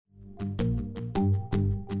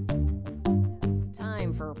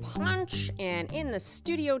time for Punch. And in the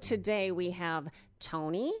studio today, we have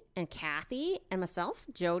Tony and Kathy and myself,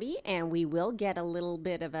 Jody, and we will get a little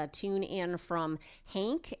bit of a tune in from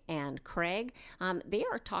Hank and Craig. They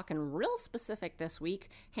are talking real specific this week.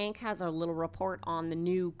 Hank has a little report on the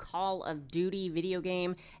new Call of Duty video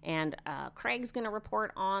game, and Craig's going to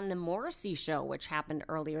report on the Morrissey show, which happened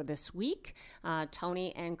earlier this week.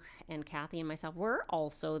 Tony and Kathy and myself were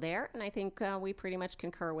also there, and I think we pretty much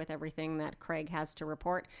concur with everything that Craig has to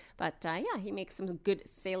report. But yeah, he makes some good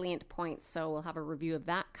salient points, so we'll have a review of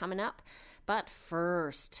that coming up. But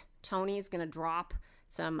first, Tony's going to drop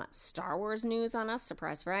some Star Wars news on us.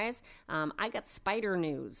 Surprise, surprise. I got Spider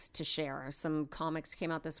news to share. Some comics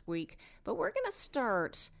came out this week. But we're going to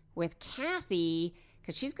start with Kathy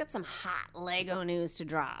because she's got some hot Lego news to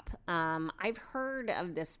drop. I've heard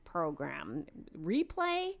of this program.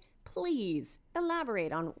 Replay, please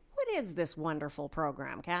elaborate on what is this wonderful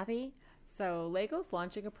program, Kathy? So Lego's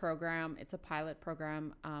launching a program. It's a pilot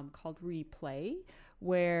program called Replay,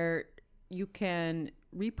 where you can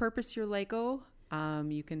repurpose your Lego.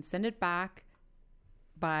 You can send it back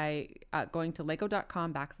by going to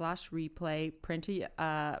lego.com/replay, print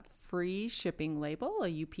a free shipping label,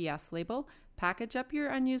 a UPS label, package up your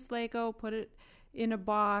unused Lego, put it in a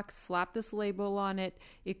box, slap this label on it.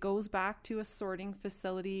 It goes back to a sorting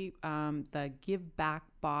facility. The Give Back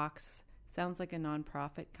Box sounds like a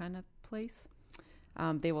nonprofit kind of place.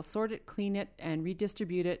 They will sort it, clean it, and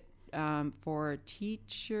redistribute it for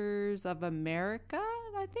Teachers of America,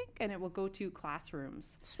 I think, and it will go to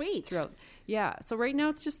classrooms. Sweet. Throughout. Yeah. So right now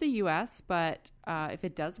it's just the U.S., but if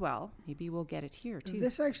it does well, maybe we'll get it here too.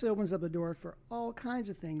 This actually opens up a door for all kinds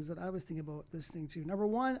of things that I was thinking about this thing too. Number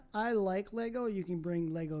one, I like Lego. You can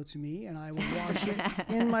bring Lego to me, and I will wash it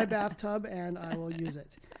in my bathtub, and I will use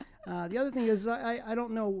it. The other thing is, I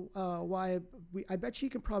don't know why. I bet you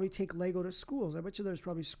can probably take Lego to schools. I bet you there's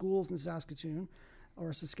probably schools in Saskatoon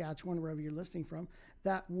or Saskatchewan, wherever you're listening from,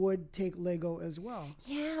 that would take Lego as well.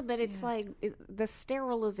 Yeah, but it's like the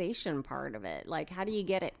sterilization part of it. Like, how do you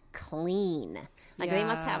get it clean? Like, they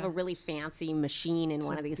must have a really fancy machine in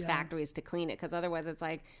one of these factories to clean it, because otherwise it's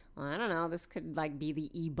like, well, I don't know, this could like be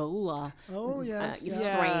the Ebola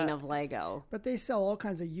strain of Lego. But they sell all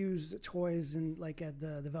kinds of used toys and like at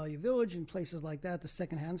the Value Village and places like that, the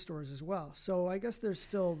secondhand stores as well. So I guess there's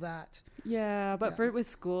still that. Yeah, but with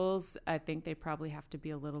schools, I think they probably have to be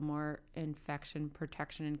a little more infection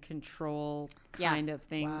protection and control kind of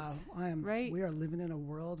things. Wow, right? We are living in a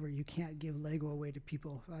world where you can't give Lego away to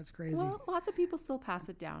people. That's crazy. Well, lots of people still pass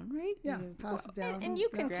it down, right? Yeah, pass it down. And you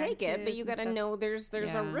can take it, but you got to know there's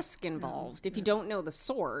a risk involved. If you don't know the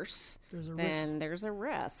source, there's a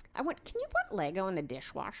risk. Can you put Lego in the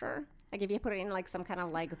dishwasher? Like if you put it in like some kind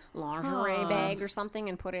of like lingerie bag or something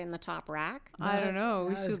and put it in the top rack? I don't know.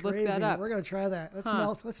 We should look that up. We're going to try that.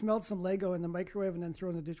 Let's melt some Lego in the microwave and then throw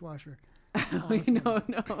in the dishwasher. Awesome. No.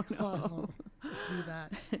 Awesome. Let's do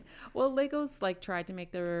that. Well, Lego's tried to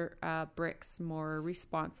make their bricks more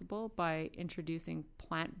responsible by introducing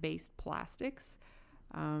plant-based plastics.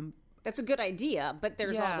 That's a good idea, but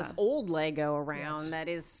there's all this old Lego around that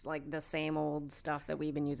is like the same old stuff that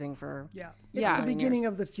we've been using for It's the beginning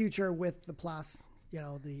of the future with the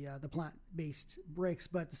the plant-based bricks,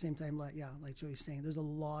 but at the same time, like Joey's saying, there's a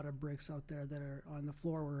lot of bricks out there that are on the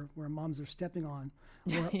floor where moms are stepping on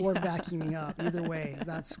or vacuuming up. Either way,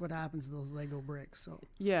 that's what happens to those Lego bricks. So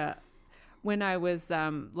when I was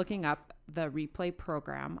looking up the Replay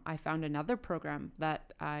program, I found another program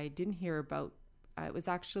that I didn't hear about. It was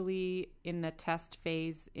actually in the test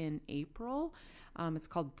phase in April. It's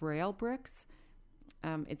called Braille Bricks.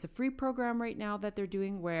 It's a free program right now that they're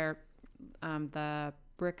doing where the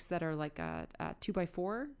bricks that are like a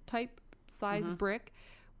 2x4 type size brick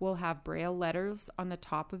will have Braille letters on the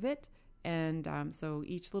top of it. And so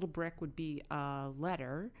each little brick would be a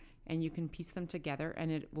letter, and you can piece them together,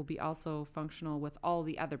 and it will be also functional with all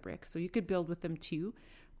the other bricks. So you could build with them too,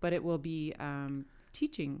 but it will be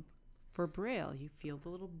teaching for Braille. You feel the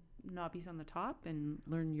little knobbies on the top and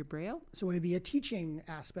learn your Braille. So it'd be a teaching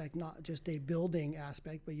aspect, not just a building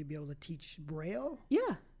aspect, but you'd be able to teach Braille?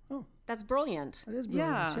 Yeah. Oh, that's brilliant. That is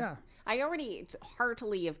brilliant. Yeah. I already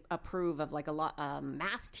heartily approve of like a lot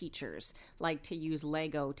math teachers like to use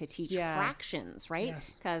Lego to teach fractions, right?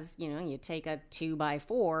 Because you take a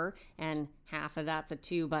 2x4 and half of that's a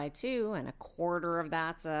 2x2 and a quarter of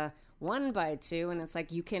that's a 1x2, and it's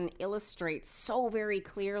like you can illustrate so very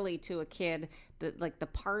clearly to a kid the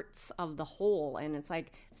parts of the whole, and it's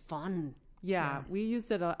like fun. Yeah, we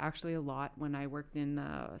used it actually a lot when I worked in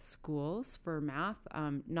schools for math,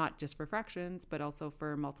 not just for fractions, but also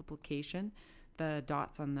for multiplication. The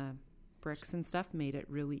dots on the bricks and stuff made it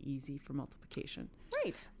really easy for multiplication.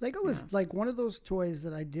 right. Lego was like one of those toys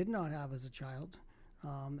that I did not have as a child.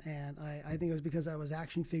 And I think it was because I was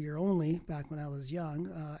action figure only back when I was young.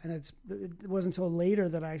 And it wasn't until later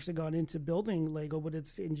that I actually got into building Lego, but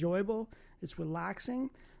it's enjoyable. It's relaxing.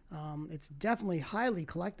 It's definitely highly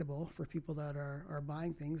collectible for people that are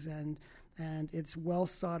buying things. And it's well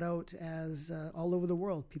sought out as all over the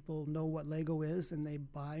world. People know what Lego is and they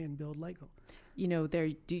buy and build Lego. You know, they're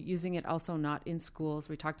using it also not in schools.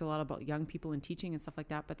 We talked a lot about young people and teaching and stuff like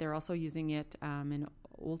that, but they're also using it in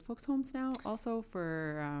old folks' homes now also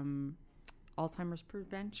for Alzheimer's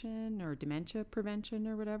prevention or dementia prevention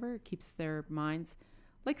or whatever. It keeps their minds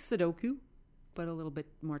like Sudoku, but a little bit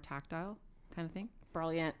more tactile kind of thing.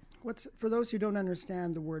 Brilliant. For those who don't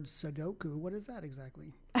understand the word Sudoku, what is that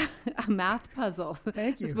exactly? A math puzzle.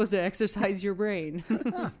 Thank you. It's supposed to exercise your brain.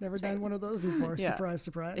 I've never done one of those before. Yeah. Surprise,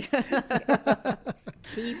 surprise.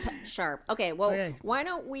 Keep sharp. Okay, well, why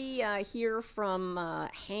don't we hear from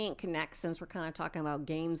Hank next, since we're kind of talking about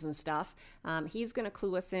games and stuff. He's going to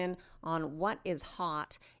clue us in on what is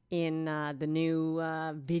hot in the new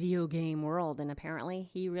video game world, and apparently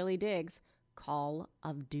he really digs Call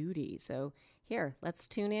of Duty. So here, let's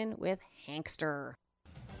tune in with Hankster.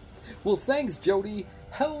 Well, thanks, Jody.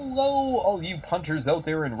 Hello, all you punters out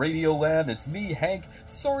there in Radioland. It's me, Hank.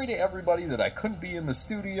 Sorry to everybody that I couldn't be in the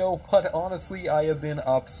studio, but honestly, I have been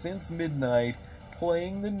up since midnight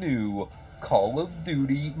playing the new Call of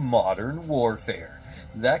Duty Modern Warfare.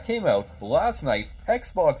 That came out last night,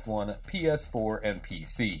 Xbox One, PS4, and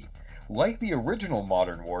PC. Like the original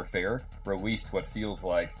Modern Warfare, released what feels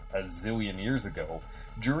like a zillion years ago,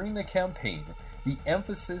 during the campaign, the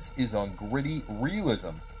emphasis is on gritty realism,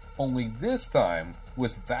 only this time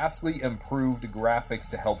with vastly improved graphics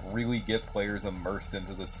to help really get players immersed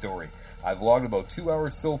into the story. I've logged about 2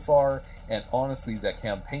 hours so far, and honestly, that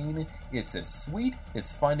campaign, it's as sweet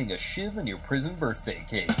as finding a shiv in your prison birthday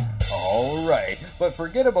cake. Alright, but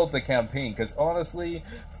forget about the campaign, because honestly,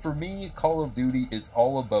 for me, Call of Duty is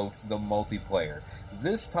all about the multiplayer.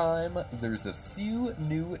 This time, there's a few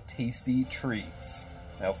new tasty treats.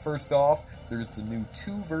 Now, first off, there's the new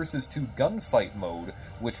 2 versus 2 gunfight mode,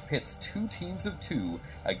 which pits 2 teams of 2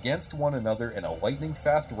 against one another in a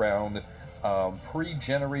lightning-fast round,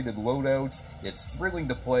 pre-generated loadouts. It's thrilling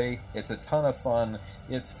to play, it's a ton of fun,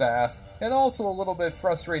 it's fast, and also a little bit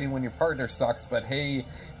frustrating when your partner sucks, but hey,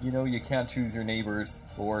 you know, you can't choose your neighbors,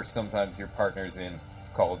 or sometimes your partner's in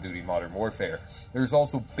Call of Duty Modern Warfare. There's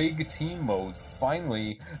also big team modes.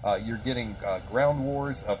 Finally, you're getting ground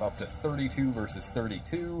wars of up to 32 versus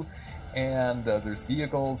 32, and there's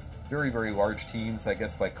vehicles, very, very large teams, I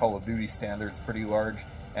guess by Call of Duty standards, pretty large.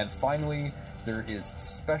 And finally, there is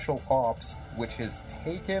Special Ops, which has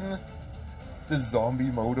taken the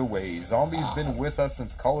zombie mode away. Zombies been with us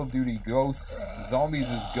since Call of Duty Ghosts. Zombies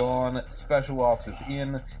is gone, Special Ops is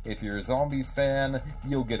in. If you're a Zombies fan,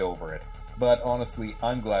 you'll get over it. But honestly,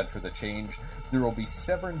 I'm glad for the change. There will be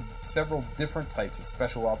several different types of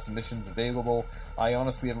Special Ops missions available. I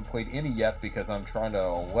honestly haven't played any yet because I'm trying to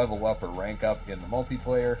level up or rank up in the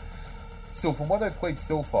multiplayer. So from what I've played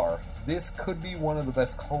so far, this could be one of the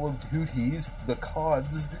best Call of Duties, the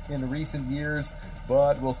CODs, in recent years,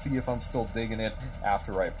 but we'll see if I'm still digging it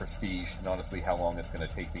after I Prestige, and honestly how long it's going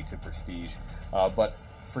to take me to Prestige. But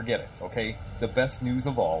forget it, okay? The best news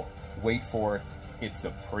of all, wait for it. It's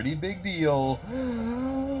a pretty big deal.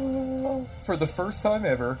 For the first time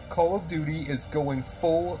ever, Call of Duty is going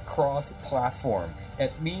full cross-platform.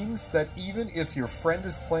 It means that even if your friend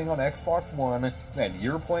is playing on Xbox One and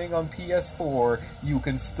you're playing on PS4, you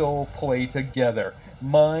can still play together.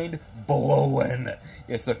 Mind-blowing.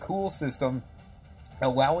 It's a cool system,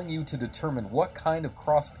 allowing you to determine what kind of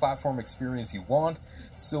cross-platform experience you want.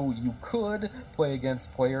 So you could play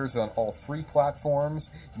against players on all 3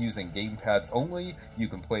 platforms using gamepads only, you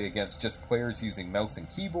can play against just players using mouse and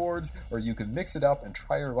keyboards, or you can mix it up and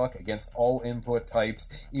try your luck against all input types.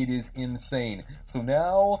 It is insane. So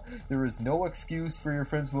now, there is no excuse for your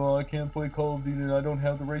friends, well, I can't play Call of Duty and I don't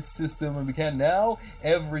have the right system, and we can. Now,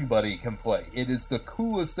 everybody can play. It is the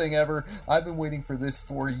coolest thing ever. I've been waiting for this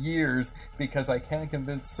for years because I can't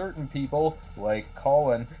convince certain people, like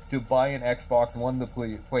Colin, to buy an Xbox One to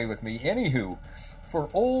play with me. Anywho, for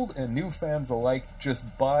old and new fans alike,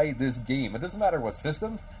 just buy this game. It doesn't matter what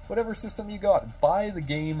system, whatever system you got, buy the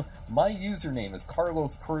game. My username is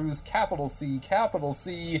Carlos Cruz, capital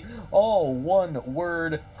C, all one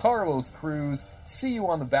word, Carlos Cruz. See you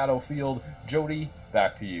on the battlefield. Jody,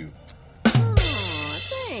 back to you. Oh,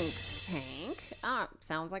 thanks, Hank.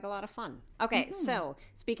 sounds like a lot of fun. Okay, so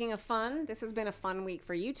speaking of fun, this has been a fun week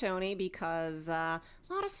for you, Tony, because a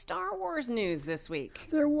lot of Star Wars news this week.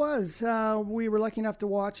 There was. We were lucky enough to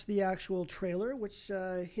watch the actual trailer, which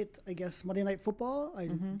hit, I guess, Monday Night Football.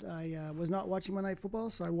 I was not watching Monday Night Football,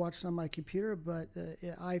 so I watched on my computer, but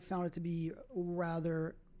I found it to be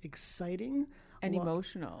rather exciting. And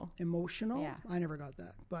emotional. Emotional? Yeah. I never got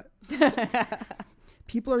that, but...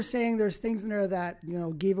 People are saying there's things in there that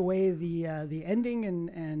gave away the ending,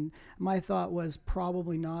 and my thought was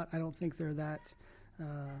probably not. I don't think they're that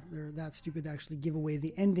stupid to actually give away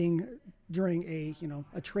the ending during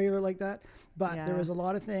a trailer like that. But there was a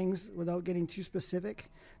lot of things, without getting too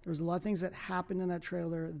specific, there was a lot of things that happened in that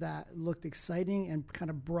trailer that looked exciting and kind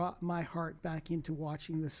of brought my heart back into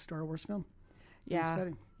watching this Star Wars film. Yeah,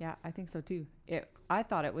 exciting. Yeah, I think so too. I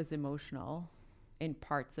thought it was emotional in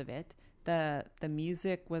parts of it. The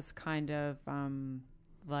music was kind of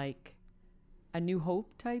like a New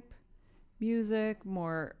Hope type music,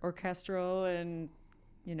 more orchestral and,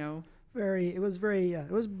 it was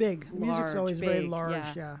big. The music's always very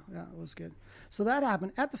large. Yeah, it was good. So that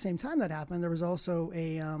happened. At the same time that happened, there was also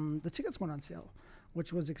the tickets went on sale,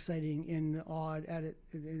 which was exciting and odd at it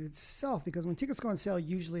itself, because when tickets go on sale,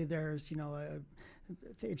 usually there's,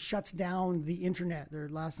 it shuts down the internet.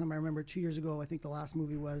 Last time I remember 2 years ago, I think the last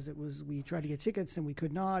movie we tried to get tickets and we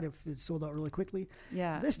could not if it sold out really quickly.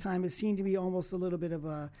 Yeah. This time it seemed to be almost a little bit of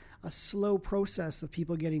a slow process of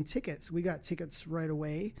people getting tickets. We got tickets right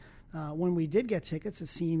away. When we did get tickets, it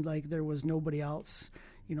seemed like there was nobody else,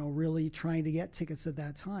 really trying to get tickets at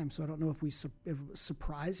that time. So I don't know if if it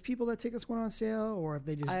surprised people that tickets went on sale or if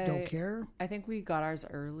they just don't care. I think we got ours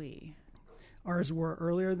early. Ours were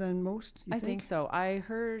earlier than most, you think? I think so. I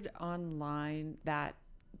heard online that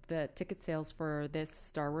the ticket sales for this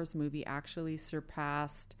Star Wars movie actually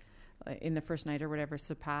surpassed, in the first night or whatever,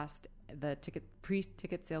 surpassed the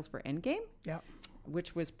pre-ticket sales for Endgame. Yeah.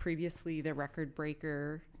 Which was previously the record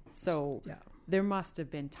breaker. So there must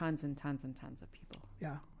have been tons and tons and tons of people.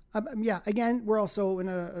 Yeah. Again, we're also in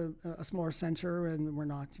a smaller center, and we're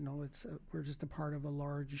not, we're just a part of a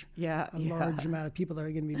large amount of people that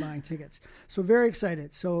are going to be buying tickets. So very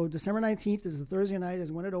excited. So December 19th is the Thursday night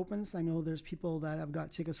is when it opens. I know there's people that have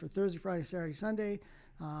got tickets for Thursday, Friday, Saturday, Sunday.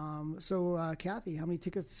 So Kathy, how many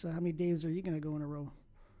days are you going to go in a row?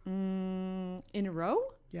 In a row?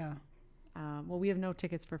 Yeah. Well, we have no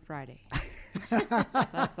tickets for Friday.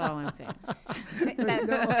 That's all I'm saying.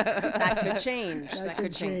 That could change.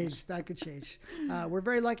 That could change. We're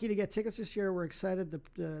very lucky to get tickets this year. We're excited.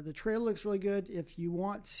 The trailer looks really good. If you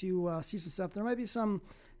want to see some stuff, there might be some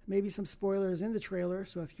spoilers in the trailer.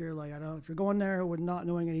 So if you're if you're going there with not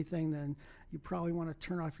knowing anything, then you probably want to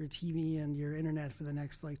turn off your TV and your internet for the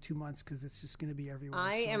next 2 months, because it's just going to be everywhere.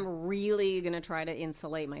 I am really going to try to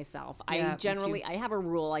insulate myself. Yeah, I have a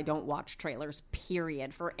rule. I don't watch trailers,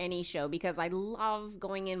 period, for any show, because I love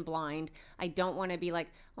going in blind. I don't want to be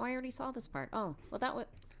like, oh, I already saw this part. Oh, well,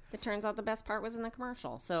 it turns out the best part was in the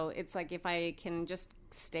commercial. So it's like, if I can just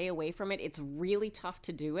stay away from it, it's really tough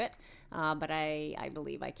to do it. But I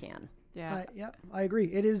believe I can. Yeah. I agree.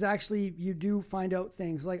 It is actually, you do find out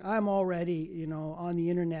things. Like, I'm already, on the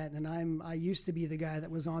internet, and I used to be the guy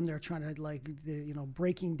that was on there trying to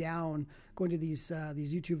breaking down, going to these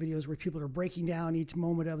YouTube videos where people are breaking down each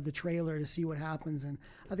moment of the trailer to see what happens. And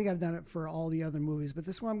I think I've done it for all the other movies, but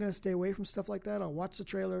this one I'm going to stay away from stuff like that. I'll watch the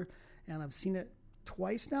trailer, and I've seen it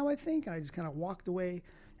twice now, I think, and I just kind of walked away.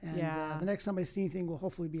 And the next time I see anything will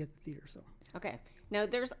hopefully be at the theater. So. Okay. Now,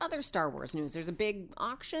 there's other Star Wars news. There's a big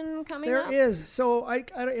auction coming up. There is. So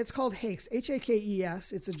it's called Hakes,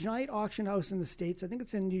 Hakes. It's a giant auction house in the States. I think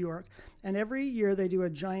it's in New York. And every year they do a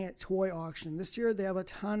giant toy auction. This year they have a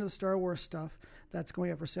ton of Star Wars stuff that's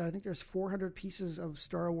going up for sale. I think there's 400 pieces of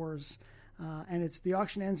Star Wars. And the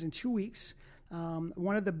auction ends in 2 weeks.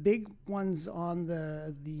 One of the big ones on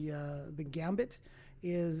the gambit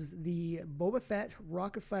is the Boba Fett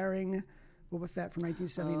rocket-firing Boba Fett from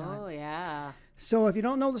 1979. Oh, yeah. So if you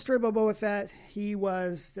don't know the story about Boba Fett, he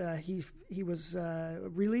was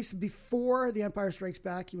released before The Empire Strikes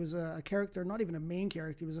Back. He was a character, not even a main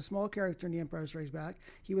character. He was a small character in The Empire Strikes Back.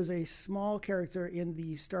 He was a small character in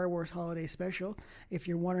the Star Wars Holiday Special. If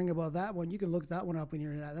you're wondering about that one, you can look that one up on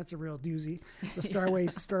your internet. That's a real doozy. The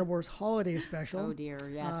Star Wars Holiday Special. Oh, dear,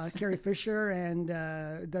 yes. Carrie Fisher and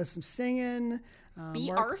does some singing.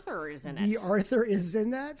 B. Arthur is in it. B. Arthur is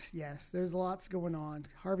in that. Yes, there's lots going on.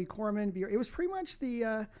 Harvey Korman. It was pretty much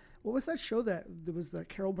the what was that show that there was the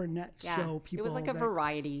Carol Burnett show? It was like a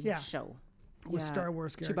variety show with Star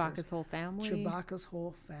Wars characters. Chewbacca's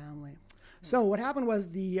whole family. So what happened was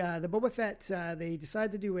the Boba Fett, they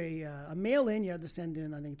decided to do a mail-in. You had to send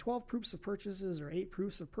in, I think, 12 proofs of purchases or 8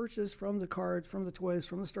 proofs of purchase from the cards, from the toys,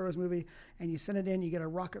 from the Star Wars movie, and you send it in, you get a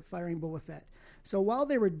rocket-firing Boba Fett. So while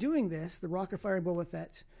they were doing this, the rocket-firing Boba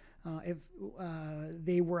Fett,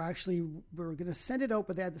 they were going to send it out,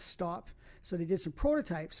 but they had to stop. So they did some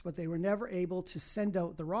prototypes, but they were never able to send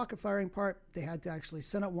out the rocket firing part. They had to actually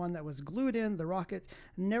send out one that was glued in. The rocket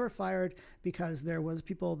never fired because there was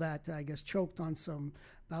people that, I guess, choked on some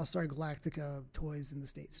Battlestar Galactica toys in the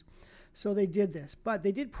States. So they did this, but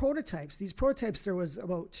they did prototypes. These prototypes, there was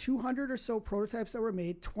about 200 or so prototypes that were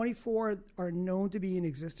made. 24 are known to be in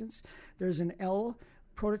existence. There's an L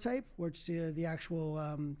prototype, which the actual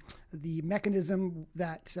the mechanism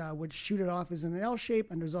that would shoot it off is in an L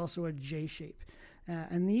shape, and there's also a J shape.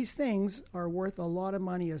 And these things are worth a lot of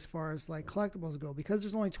money as far as like collectibles go, because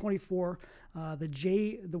there's only 24. The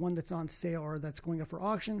J, the one that's on sale or that's going up for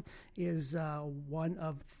auction, is one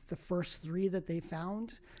of the first 3 that they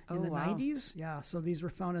found in the 90s. Yeah, so these were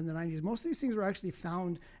found in the 90s. Most of these things were actually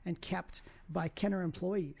found and kept by Kenner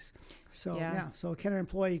employees. So so a Kenner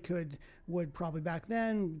employee would probably back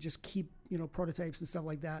then just keep prototypes and stuff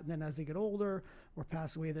like that, and then as they get older or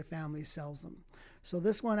pass away, their family sells them. So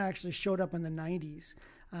this one actually showed up in the 90s.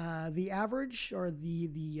 The average or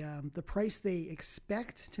the price they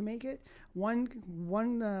expect to make it, one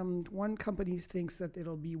company thinks that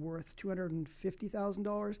it'll be worth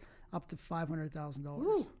 $250,000 up to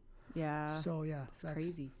 $500,000. Yeah. So that's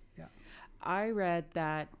crazy. Yeah. I read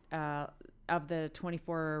that of the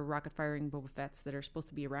 24 rocket-firing Boba Fetts that are supposed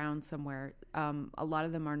to be around somewhere, a lot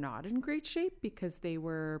of them are not in great shape because they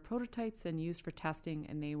were prototypes and used for testing,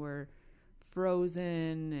 and they were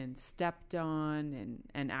frozen and stepped on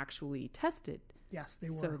and actually tested. Yes, they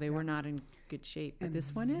were. So they were not in good shape. But and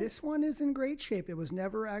this one is? This one is in great shape. It was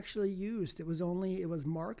never actually used. It was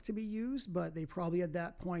marked to be used, but they probably at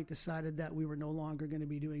that point decided that we were no longer going to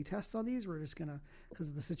be doing tests on these. We're just going to, because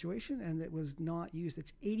of the situation, and it was not used.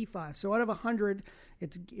 It's 85. So out of 100,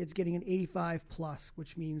 it's getting an 85 plus,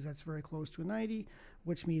 which means that's very close to a 90,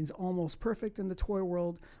 which means almost perfect in the toy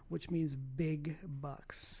world, which means big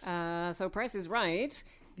bucks. So Price is Right.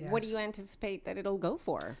 Yes. What do you anticipate that it'll go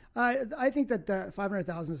for? I think that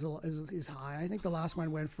 500,000 is high. I think the last one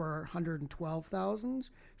went for 112,000.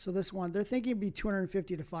 So this one, they're thinking it'd be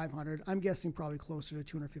 250 to 500. I'm guessing probably closer to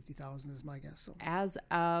 250,000 is my guess. So. As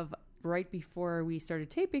of right before we started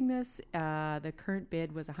taping this, the current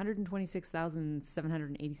bid was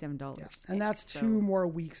 $126,787. Yes. And that's 2 more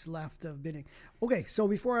weeks left of bidding. Okay, so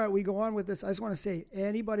before we go on with this, I just want to say,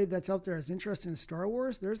 anybody that's out there is interested in Star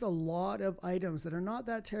Wars, there's a lot of items that are not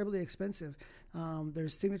that terribly expensive.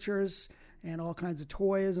 There's signatures and all kinds of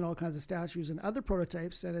toys and all kinds of statues and other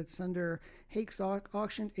prototypes, and it's under Hakes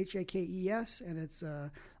Auction, Hakes, and it's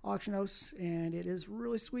auction house, and it is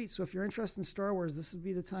really sweet. So if you're interested in Star Wars, this would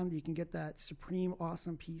be the time that you can get that supreme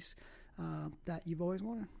awesome piece that you've always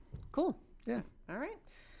wanted. Cool. Yeah. All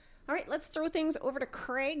right, let's throw things over to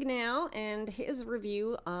Craig now and his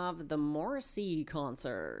review of the Morrissey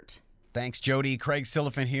concert. Thanks, Jody. Craig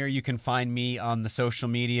Silliphant here. You can find me on the social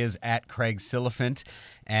medias at Craig Silliphant.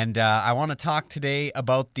 And I want to talk today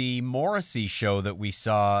about the Morrissey show that we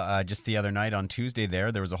saw just the other night on Tuesday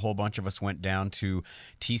there. There was a whole bunch of us went down to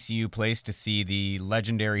TCU Place to see the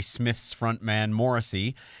legendary Smiths frontman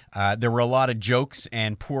Morrissey. There were a lot of jokes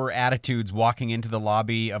and poor attitudes walking into the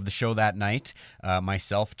lobby of the show that night.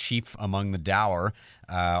 Myself, chief among the dour.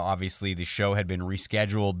 Obviously, the show had been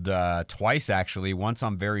rescheduled twice, actually, once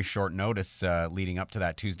on very short notice leading up to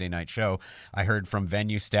that Tuesday night show. I heard from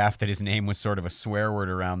venue staff that his name was sort of a swear word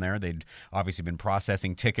around there. They'd obviously been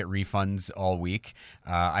processing ticket refunds all week.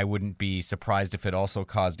 I wouldn't be surprised if it also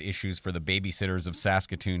caused issues for the babysitters of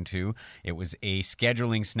Saskatoon, too. It was a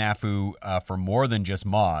scheduling snafu for more than just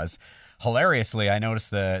Moz. Hilariously, I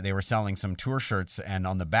noticed they were selling some tour shirts, and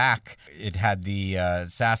on the back, it had the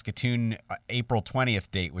Saskatoon April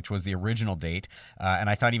 20th date, which was the original date.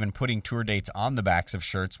 And I thought even putting tour dates on the backs of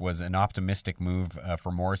shirts was an optimistic move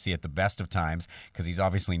for Morrissey at the best of times, because he's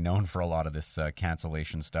obviously known for a lot of this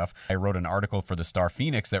cancellation stuff. I wrote an article for the Star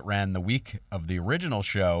Phoenix that ran the week of the original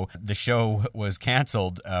show. The show was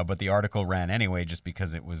canceled, but the article ran anyway, just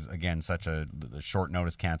because it was, again, such a short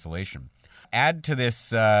notice cancellation. Add to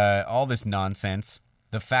this all this nonsense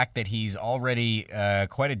the fact that he's already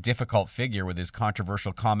quite a difficult figure with his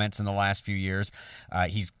controversial comments in the last few years.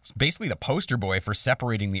 He's basically the poster boy for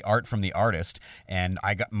separating the art from the artist, and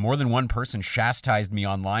I got more than one person chastised me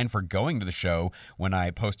online for going to the show when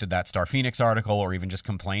I posted that Star Phoenix article or even just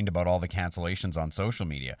complained about all the cancellations on social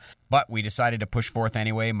media. But we decided to push forth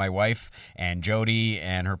anyway. My wife and Jody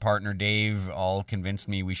and her partner Dave all convinced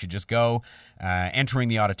me we should just go. Entering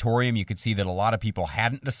the auditorium, you could see that a lot of people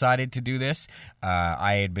hadn't decided to do this.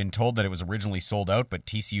 I had been told that it was originally sold out, but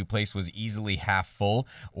TCU Place was easily half full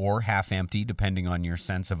or half empty, depending on your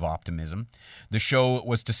sense of optimism. The show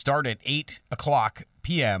was to start at 8 o'clock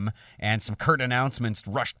p.m., and some curt announcements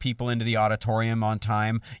rushed people into the auditorium on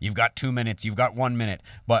time. You've got 2 minutes, you've got 1 minute.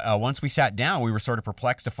 But once we sat down, we were sort of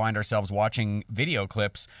perplexed to find ourselves watching video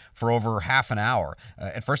clips for over half an hour.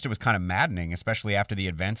 At first, it was kind of maddening, especially after the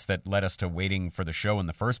events that led us to waiting for the show in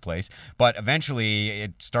the first place. But eventually,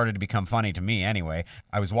 it started to become funny to me anyway.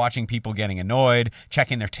 I was watching people getting annoyed,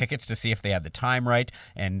 checking their tickets to see if they had the time right,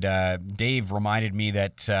 and Dave reminded me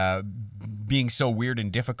that being so weird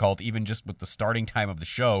and difficult, even just with the starting time of the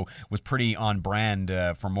show, was pretty on brand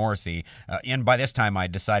for Morrissey. And by this time, I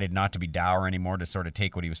decided not to be dour anymore, to sort of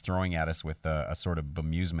take what he was throwing at us with a sort of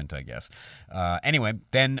bemusement, I guess. Anyway,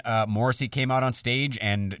 then Morrissey came out on stage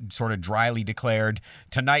and sort of dryly declared,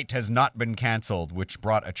 "Tonight has not been canceled," which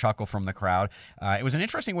brought a chuckle from the crowd. It was an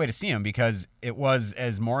interesting way to see him because it was,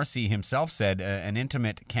 as Morrissey himself said, an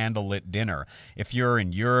intimate candlelit dinner. If you're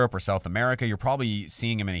in Europe or South America, you're probably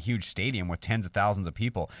seeing him in a huge stadium with tens of thousands of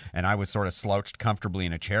people, and I was sort of slouched comfortably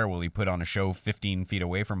in a chair while he put on a show 15 feet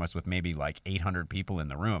away from us with maybe like 800 people in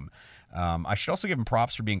the room. I should also give him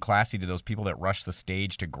props for being classy to those people that rushed the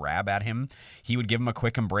stage to grab at him. He would give them a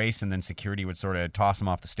quick embrace, and then security would sort of toss him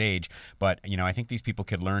off the stage. But, I think these people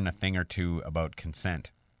could learn a thing or two about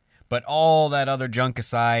consent. But all that other junk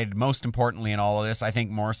aside, most importantly in all of this, I think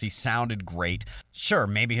Morrissey sounded great. Sure,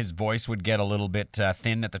 maybe his voice would get a little bit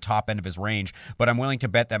thin at the top end of his range, but I'm willing to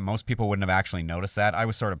bet that most people wouldn't have actually noticed that. I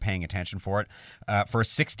was sort of paying attention for it. For a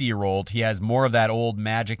 60-year-old, he has more of that old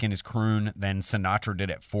magic in his croon than Sinatra did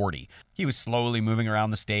at 40. He was slowly moving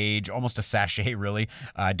around the stage, almost a sachet really,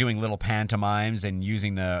 doing little pantomimes and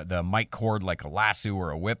using the mic cord like a lasso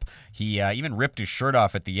or a whip. He even ripped his shirt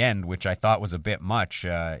off at the end, which I thought was a bit much,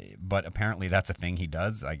 but apparently that's a thing he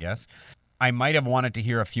does, I guess. I might have wanted to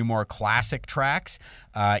hear a few more classic tracks.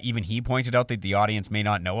 Even he pointed out that the audience may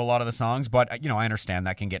not know a lot of the songs, but, I understand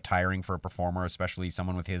that can get tiring for a performer, especially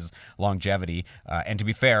someone with his longevity. And to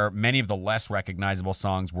be fair, many of the less recognizable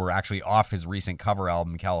songs were actually off his recent cover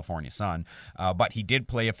album, California Sun. But he did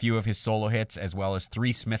play a few of his solo hits, as well as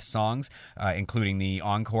 3 Smith songs, including the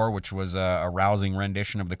Encore, which was a rousing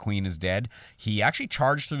rendition of The Queen is Dead. He actually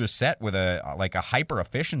charged through the set with a hyper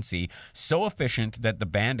efficiency, so efficient that the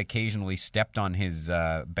band occasionally stepped on his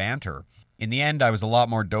banter. In the end, I was a lot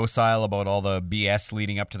more docile about all the BS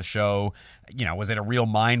leading up to the show. Was it a real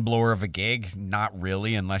mind blower of a gig? Not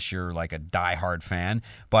really, unless you're like a diehard fan.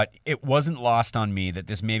 But it wasn't lost on me that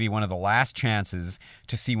this may be one of the last chances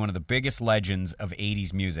to see one of the biggest legends of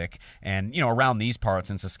 80s music. And, around these parts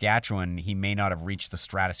in Saskatchewan, he may not have reached the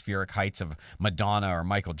stratospheric heights of Madonna or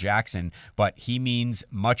Michael Jackson, but he means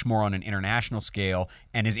much more on an international scale,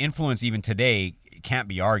 and his influence even today can't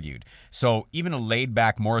be argued. So even a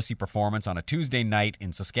laid-back Morrissey performance on a Tuesday night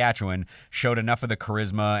in Saskatchewan showed enough of the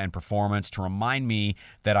charisma and performance to remind me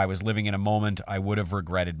that I was living in a moment I would have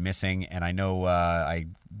regretted missing. And I know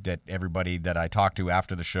that everybody that I talked to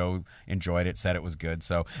after the show enjoyed it, said it was good.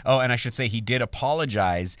 So, and I should say he did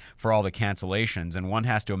apologize for all the cancellations. And one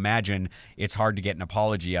has to imagine it's hard to get an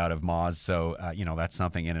apology out of Moz. So, that's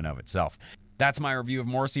something in and of itself. That's my review of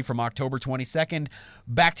Morrissey from October 22nd.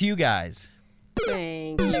 Back to you guys.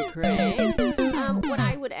 Thank you, Craig. What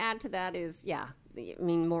I would add to that is,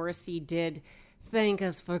 Morrissey did thank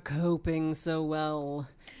us for coping so well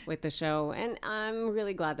with the show, and I'm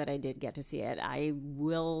really glad that I did get to see it. I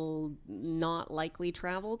will not likely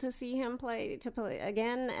travel to see him play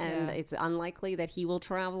again, and it's unlikely that he will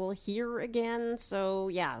travel here again. So,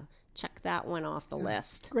 check that one off the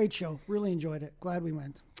list. Great show. Really enjoyed it. Glad we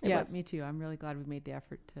went. Me too. I'm really glad we made the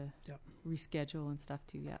effort to reschedule and stuff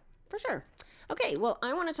too. Yeah. For sure. Okay, well,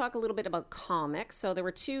 I want to talk a little bit about comics. So there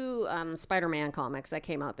were 2 Spider-Man comics that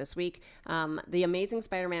came out this week. The Amazing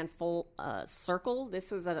Spider-Man Full Circle.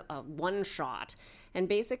 This was a one-shot. And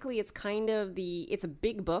basically, it's it's a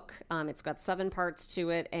big book. It's got 7 parts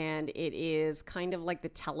to it, and it is kind of like the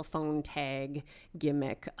telephone tag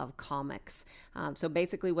gimmick of comics. So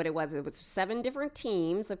basically what it was 7 different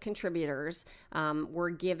teams of contributors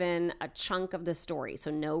were given a chunk of the story. So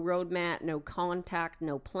no roadmap, no contact,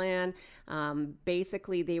 no plan.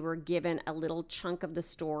 Basically, they were given a little chunk of the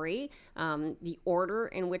story. The order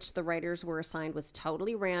in which the writers were assigned was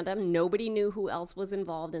totally random. Nobody knew who else was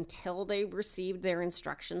involved until they received their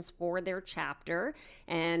instructions for their chapter.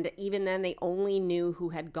 And even then, they only knew who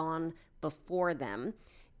had gone before them.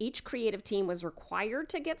 Each creative team was required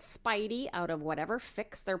to get Spidey out of whatever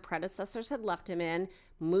fix their predecessors had left him in,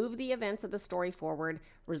 move the events of the story forward,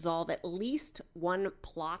 resolve at least one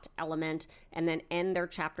plot element, and then end their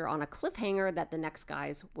chapter on a cliffhanger that the next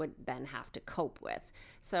guys would then have to cope with.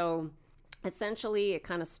 So essentially, it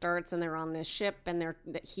kind of starts and they're on this ship and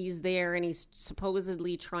he's there and he's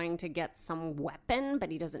supposedly trying to get some weapon, but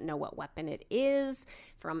he doesn't know what weapon it is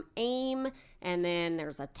from AIM. And then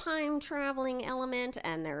there's a time traveling element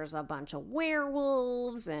and there's a bunch of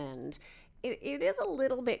werewolves and it is a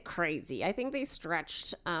little bit crazy. I think they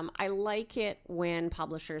stretched. I like it when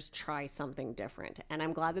publishers try something different. And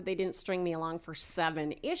I'm glad that they didn't string me along for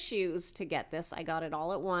 7 issues to get this. I got it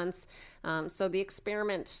all at once. So the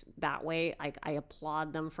experiment that way, I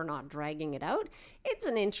applaud them for not dragging it out. It's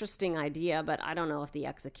an interesting idea, but I don't know if the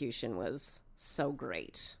execution was so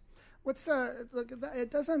great. What's look? It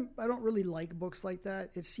doesn't. I don't really like books like that.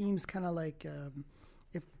 It seems kind of like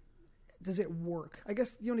does it work? I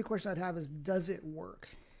guess the only question I'd have is, does it work?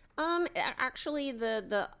 Actually,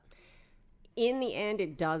 the in the end,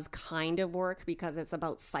 it does kind of work because it's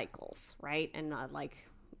about cycles, right? And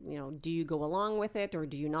do you go along with it or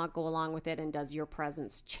do you not go along with it? And does your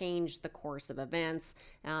presence change the course of events?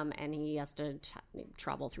 And he has to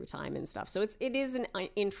travel through time and stuff. So it is an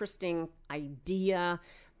interesting idea,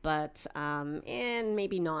 but and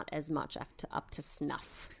maybe not as much up to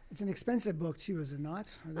snuff. It's an expensive book too, is it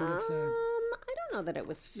not? I don't know that it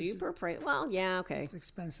was super pricey. Well, yeah, okay. It's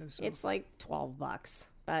expensive. So. It's like $12,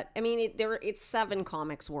 but I mean, it's 7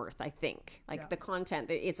 comics worth. I think, the content.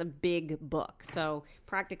 It's a big book, so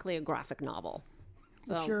practically a graphic novel.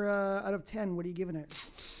 What's your out of 10? What are you giving it?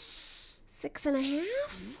 6.5.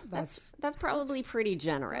 That's probably pretty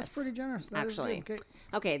generous. That's pretty generous. That actually.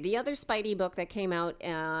 Okay. The other Spidey book that came out,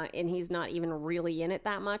 and he's not even really in it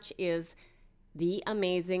that much, is The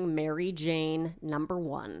Amazing Mary Jane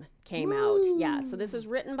 #1 came out. Yeah, so this is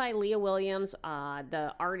written by Leah Williams.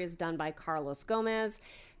 The art is done by Carlos Gomez.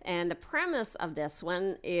 And the premise of this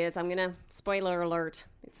one is, I'm going to, spoiler alert,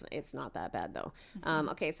 it's not that bad though.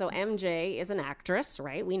 Okay, so MJ is an actress,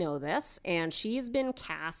 right? We know this. And she's been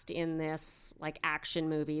cast in this action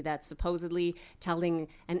movie that's supposedly telling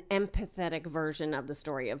an empathetic version of the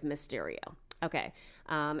story of Mysterio. Okay,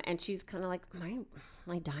 and she's kind of like,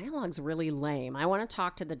 my dialogue's really lame. I want to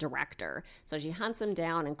talk to the director. So she hunts him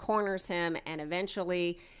down and corners him, and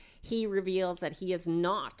eventually he reveals that he is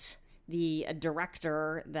not the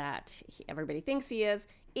director that everybody thinks he is.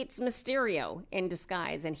 It's Mysterio in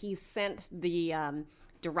disguise, and he sent the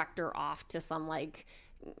director off to some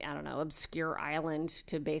obscure island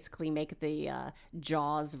to basically make the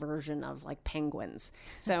Jaws version of penguins.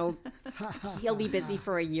 So he'll be busy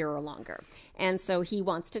for a year or longer. And so he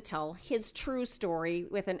wants to tell his true story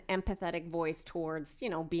with an empathetic voice towards,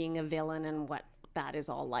 being a villain and what that is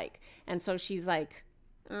all like. And so she's like,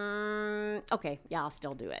 okay, yeah, I'll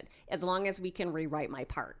still do it. As long as we can rewrite my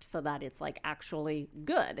part so that it's actually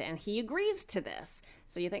good. And he agrees to this.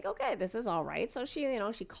 So you think, okay, this is all right. So she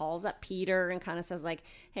calls up Peter and kind of says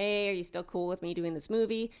hey, are you still cool with me doing this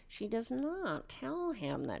movie? She does not tell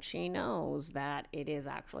him that she knows that it is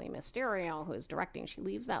actually Mysterio who is directing. She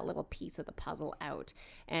leaves that little piece of the puzzle out.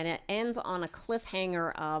 And it ends on a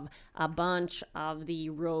cliffhanger of a bunch of the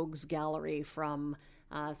rogues gallery from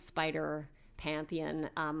Spider Pantheon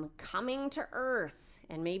coming to Earth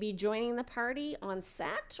and maybe joining the party on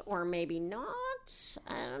set, or maybe not.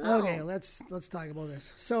 I don't know. Okay, let's talk about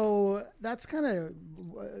this. So that's kind of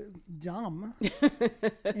dumb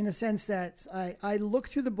in a sense that I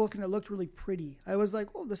looked through the book and it looked really pretty. I was like,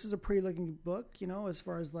 oh, this is a pretty looking book, as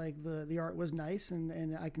far as the art was nice,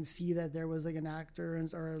 and I can see that there was an actor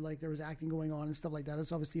or there was acting going on and stuff like that.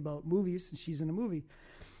 It's obviously about movies, and she's in a movie.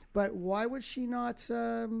 But why would she not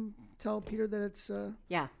tell Peter that it's?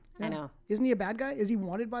 Yeah, I know. Isn't he a bad guy? Is he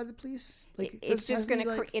wanted by the police? It's just going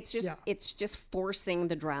to. It's just forcing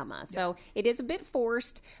the drama. So it is a bit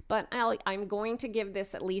forced. But I'm going to give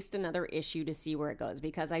this at least another issue to see where it goes,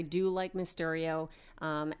 because I do like Mysterio,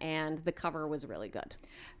 and the cover was really good.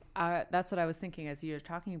 That's what I was thinking as you were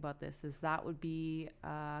talking about this, is that would be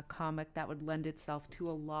a comic that would lend itself to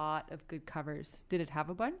a lot of good covers. Did it have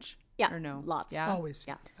a bunch? Yeah, or no? Lots. Yeah, always.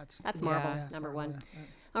 Yeah, that's Marvel, yeah, number Marvel, one. yeah.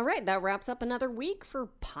 All right, that wraps up another week for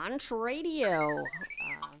Punch Radio.